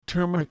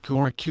Turmeric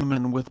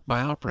Curcumin with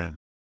Bioperine.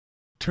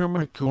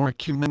 Turmeric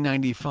Curcumin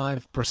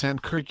 95%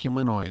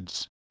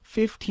 curcuminoids,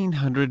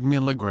 1500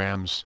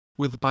 mg,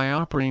 with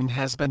Bioperine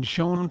has been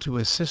shown to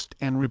assist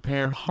and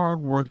repair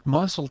hard-worked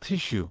muscle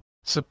tissue,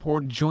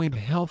 support joint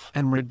health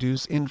and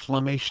reduce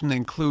inflammation.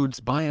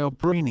 Includes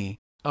Bioperine,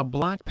 a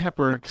black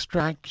pepper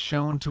extract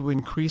shown to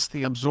increase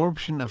the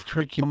absorption of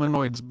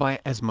curcuminoids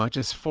by as much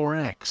as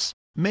 4x,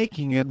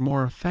 making it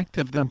more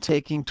effective than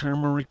taking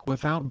turmeric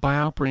without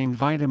Bioperine.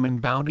 Vitamin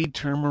Bounty.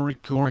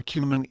 Turmeric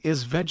Curcumin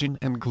is vegan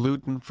and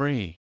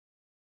gluten-free.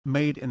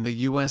 Made in the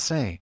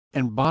USA,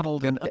 and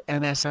bottled in a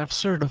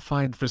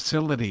NSF-certified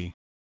facility.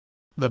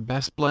 The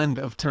best blend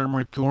of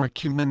turmeric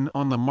curcumin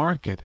on the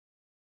market.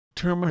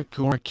 Turmeric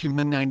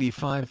Curcumin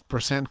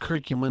 95%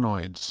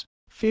 curcuminoids,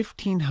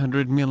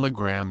 1500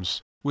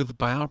 mg, with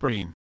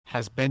Bioperine,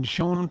 has been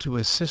shown to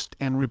assist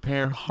and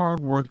repair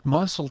hard-worked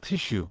muscle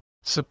tissue,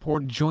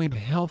 support joint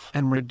health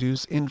and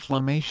reduce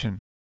inflammation.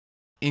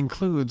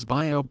 Includes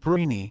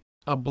Bioperine,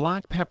 a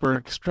black pepper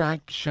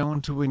extract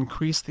shown to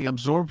increase the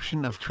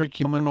absorption of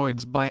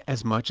curcuminoids by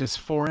as much as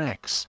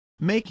 4x,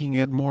 making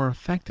it more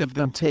effective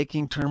than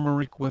taking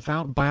turmeric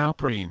without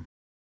Bioperine.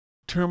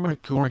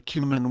 Turmeric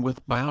Curcumin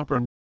with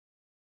Bioperine.